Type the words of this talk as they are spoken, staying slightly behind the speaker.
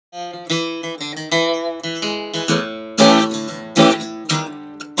I'm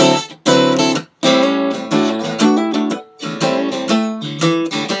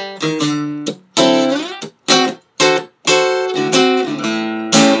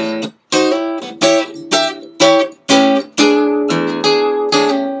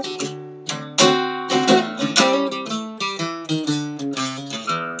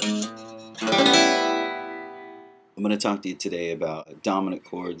going to talk to you today about dominant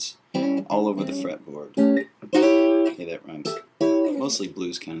chords all over the fretboard. Okay, that rhymes. Mostly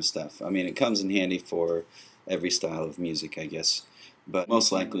blues kind of stuff. I mean, it comes in handy for every style of music, I guess, but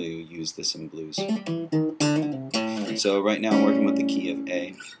most likely you use this in blues. So right now I'm working with the key of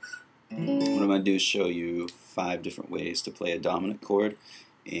A. What I'm going to do is show you 5 different ways to play a dominant chord,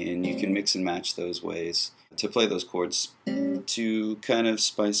 and you can mix and match those ways to play those chords to kind of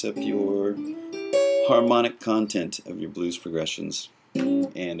spice up your harmonic content of your blues progressions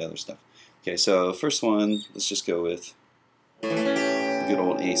and other stuff. Okay, so first one, let's just go with good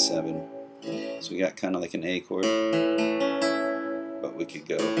old A7. So we got kind of like an A chord, but we could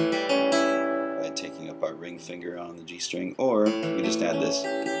go by taking up our ring finger on the G string, or we just add this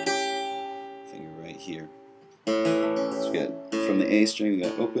finger right here. So we got from the A string, we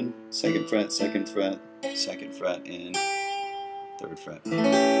got open, 2nd fret, 2nd fret, 2nd fret, and 3rd fret.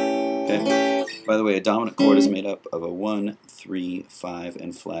 Okay. By the way, a dominant chord is made up of a 1, 3, 5,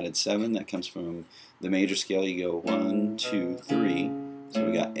 and flatted 7. That comes from the major scale. You go 1, 2, 3. So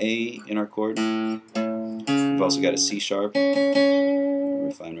we got A in our chord. We've also got a C sharp.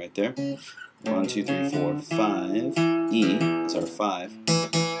 We find right there. 1, 2, 3, 4, 5. E is our 5.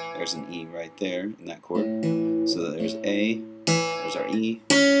 There's an E right there in that chord. So that there's A, there's our E,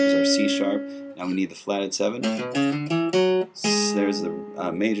 there's our C sharp. Now we need the flatted 7. There's the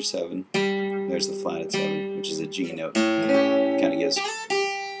major 7, there's the flatted 7, which is a G note. Kind of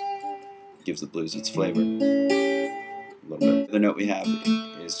gives the blues its flavor a little bit. The note we have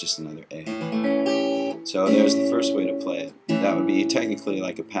is just another A. So there's the first way to play it. That would be technically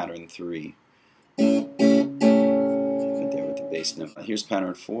like a pattern 3. Right there with the bass note. Here's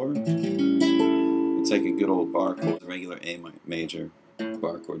pattern 4. It's like a good old bar chord, the regular A major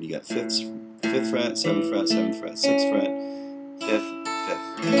bar chord. You got 5th fret, 7th fret, 7th fret, 6th fret, 5th,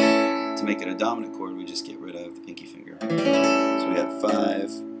 5th. To make it a dominant chord, we just get rid of the pinky finger. So we got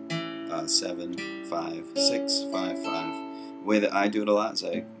 5, 7, 5, 6, 5, 5. The way that I do it a lot is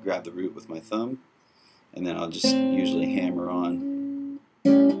I grab the root with my thumb, and then I'll just usually hammer on.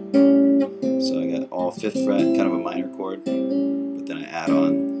 So I got all 5th fret, kind of a minor chord, but then I add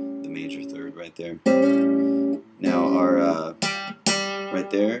on the major 3rd right there. Now our right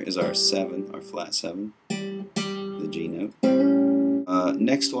there is our 7, our flat 7, the G note.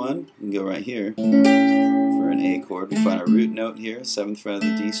 Next one, we can go right here for an A chord. We find our root note here, 7th fret of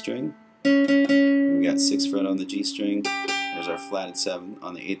the D string. We got 6th fret on the G string. There's our flatted 7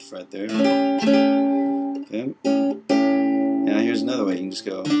 on the 8th fret there. Okay. Now here's another way. You can just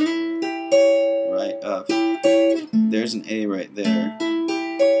go right up. There's an A right there. You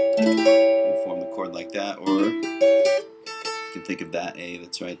can form the chord like that, or you can think of that A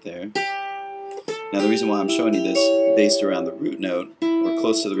that's right there. Now the reason why I'm showing you this based around the root note, or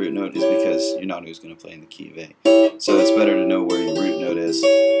close to the root note, is because you're not always going to play in the key of A. So it's better to know where your root note is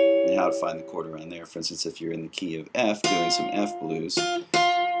and how to find the chord around there. For instance, if you're in the key of F doing some F blues,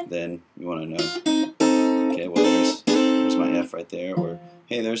 then you want to know, okay, well there's my F right there, or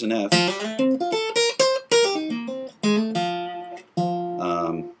hey, there's an F.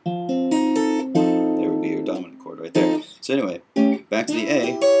 There would be your dominant chord right there. So anyway, back to the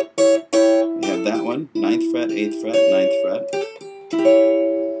A. We have that one, 9th fret, 8th fret, 9th fret.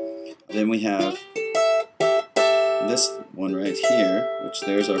 Then we have this one right here, which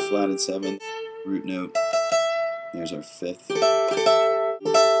there's our flatted 7 root note. There's our 5th,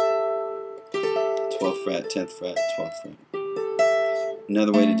 12th fret, 10th fret, 12th fret.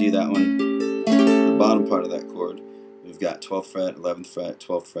 Another way to do that one, the bottom part of that chord, we've got 12th fret, 11th fret,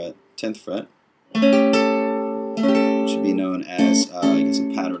 12th fret, 10th fret. Should be known as, I guess, a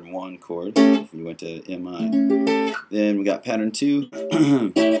pattern 1 chord if you went to MI. Then we got pattern 2.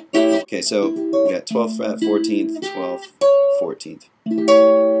 Okay, so we got 12th fret, 14th, 12th, 14th.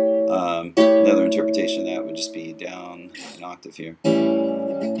 Another interpretation of that would just be down an octave here,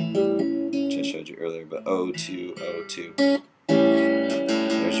 which I showed you earlier, but O2, O2.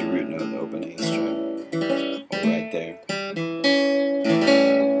 There's your root note, the open A string, right there.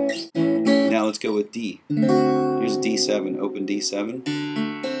 Now let's go with D. Here's D7, open D7.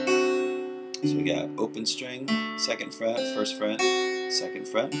 So we got open string, 2nd fret, 1st fret, 2nd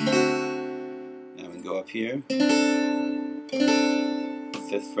fret. Now we can go up here,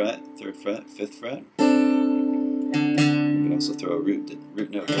 5th fret, 3rd fret, 5th fret. You can also throw a root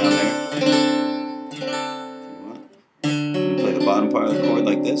note down there if you want. You can play the bottom part of the chord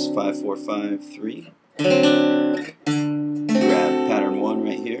like this, 5, 4, 5, 3. Grab pattern 1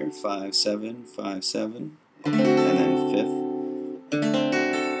 right here, 5, 7, 5, 7, and then 5th.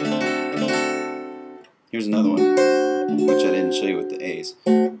 Here's another one, which I didn't show you with the A's.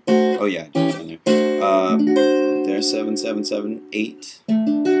 Oh yeah, down there. There's 7, 7, 7, 8.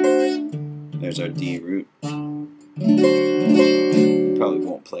 There's our D root. Probably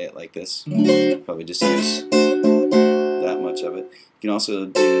won't play it like this. Probably just use that much of it. You can also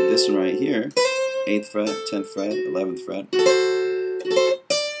do this one right here. 8th fret, 10th fret, 11th fret.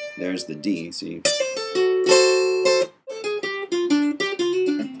 There's the D. See?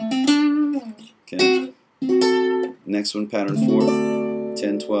 Okay. Next one, pattern 4.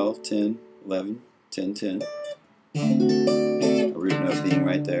 10, 12, 10, 11, 10, 10. A root note being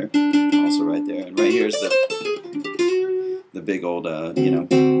right there. Also right there. And right here's the big old,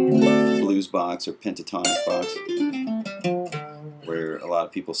 blues box or pentatonic box where a lot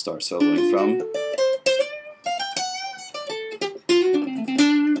of people start soloing from.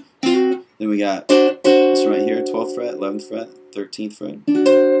 Then we got this right here, 12th fret, 11th fret, 13th fret.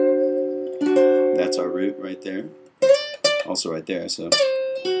 That's our root right there. Also right there. So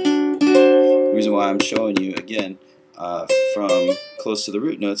the reason why I'm showing you again from close to the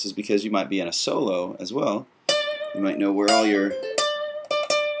root notes is because you might be in a solo as well. You might know where all your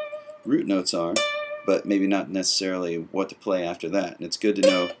root notes are, but maybe not necessarily what to play after that. And it's good to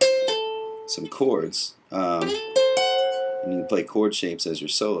know some chords. And you can play chord shapes as your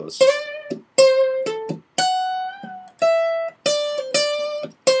solos.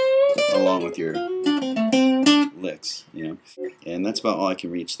 Along with your licks, And that's about all I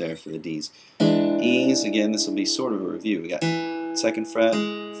can reach there for the D's. E's, again, this will be sort of a review. We got 2nd fret,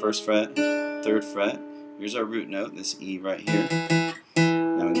 1st fret, 3rd fret. Here's our root note, this E right here.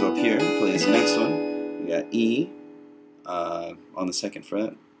 Now we go up here, play this next one. We got E on the 2nd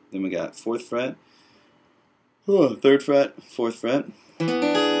fret. Then we got 4th fret, 3rd fret, 4th fret.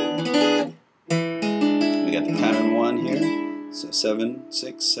 We got the pattern 1 here. So 7,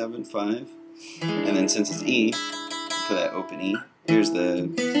 6, 7, 5. And then since it's E, put that open E. Here's the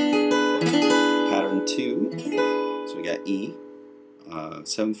pattern 2. So we got E,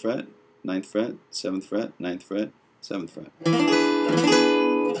 7th fret, 9th fret, 7th fret, 9th fret, 7th fret.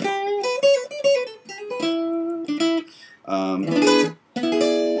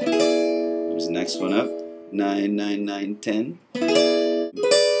 Here's the next one up. 9, 9, 9, 10. Can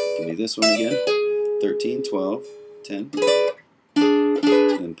do this one again. 13, 12, 10.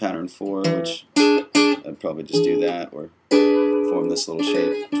 And pattern 4, which I'd probably just do that or form this little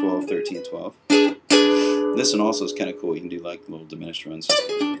shape. 12, 13, 12. This one also is kind of cool. You can do like little diminished runs.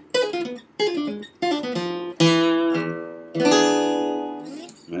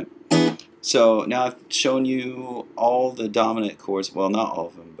 Right. So now I've shown you all the dominant chords. Well, not all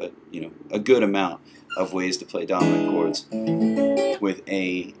of them, but a good amount of ways to play dominant chords with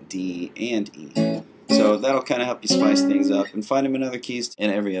A, D, and E. So that'll kind of help you spice things up and find them in other keys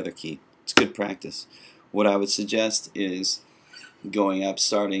and every other key. It's good practice. What I would suggest is going up,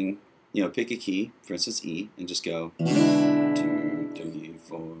 starting, pick a key, for instance E, and just go 2, 3,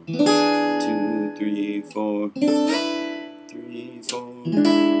 4, 2, 3, 4, 3, 4,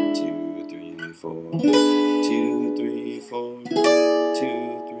 2, 3, 4, 2, 3, 4, 2,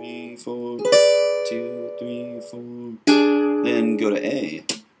 3, 4, 2, 3, 4. Then go to A.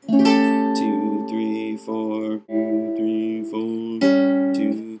 2, 3, 4, 2, 3, 4,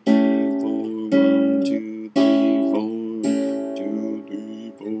 2, 3, 4, 1, 2, 3, 4, 2,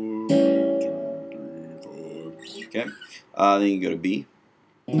 3, 4, 2, 3, 4. Okay. Then you can go to B.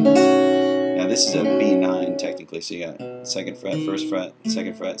 Now this is a B9 technically, so you got 2nd fret, 1st fret,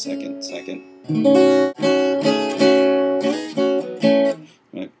 2nd fret, 2nd, 2nd.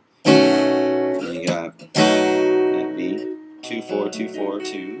 Right. Then you got that B. 2, 4, 2, 4,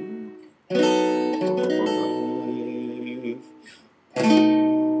 2. 4, 4, 4, 5.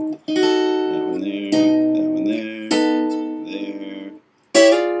 That one there, that one there,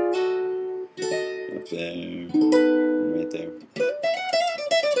 up there, right there.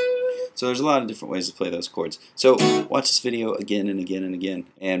 So there's a lot of different ways to play those chords. So watch this video again and again and again,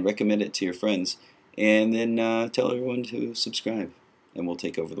 and recommend it to your friends, and then tell everyone to subscribe, and we'll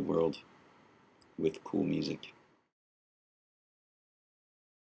take over the world with cool music.